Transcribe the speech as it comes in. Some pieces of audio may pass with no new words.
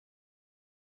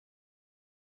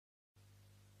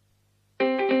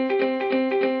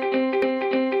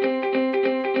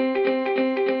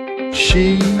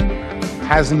She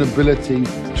has an ability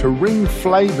to wring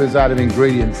flavours out of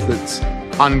ingredients that's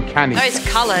uncanny. Those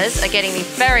colours are getting me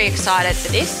very excited for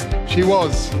this. She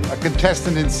was a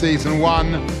contestant in season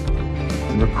 1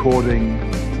 and recording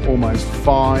almost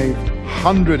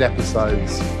 500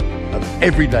 episodes of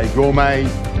Everyday Gourmet.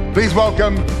 Please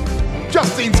welcome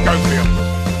Justine Schofield.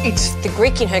 It's the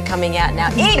Greek in her coming out now.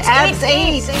 Eat.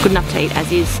 Good enough to eat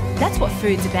as is. That's what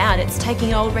food's about. It's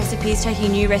taking old recipes,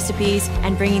 taking new recipes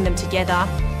and bringing them together.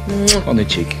 On the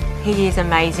cheek. He is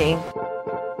amazing.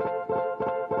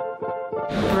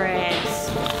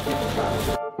 Breads.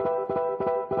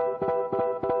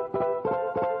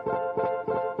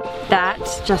 That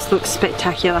just looks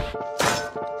spectacular.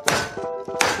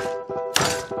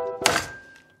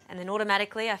 And then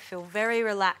automatically I feel very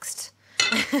relaxed.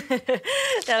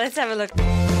 Now let's have a look.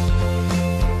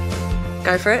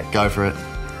 Go for it. Go for it.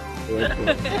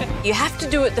 You have to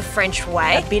do it the French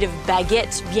way. A bit of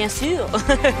baguette, bien sûr.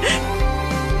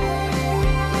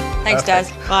 Thanks, guys.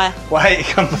 Bye. Wait,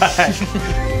 come back.